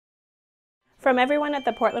From everyone at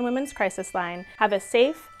the Portland Women's Crisis Line, have a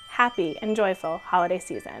safe, happy, and joyful holiday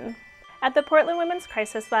season. At the Portland Women's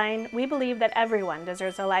Crisis Line, we believe that everyone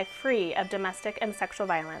deserves a life free of domestic and sexual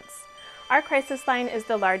violence. Our crisis line is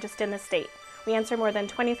the largest in the state. We answer more than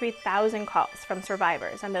 23,000 calls from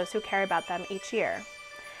survivors and those who care about them each year.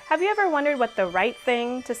 Have you ever wondered what the right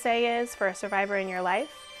thing to say is for a survivor in your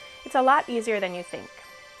life? It's a lot easier than you think.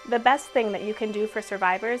 The best thing that you can do for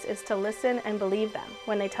survivors is to listen and believe them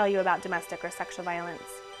when they tell you about domestic or sexual violence.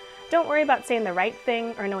 Don't worry about saying the right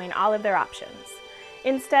thing or knowing all of their options.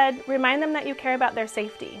 Instead, remind them that you care about their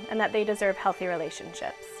safety and that they deserve healthy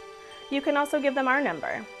relationships. You can also give them our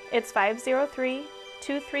number. It's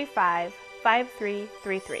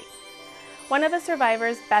 503-235-5333. One of a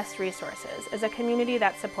survivor's best resources is a community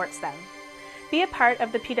that supports them. Be a part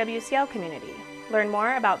of the PWCL community. Learn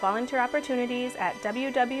more about volunteer opportunities at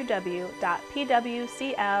www.pwcl.org.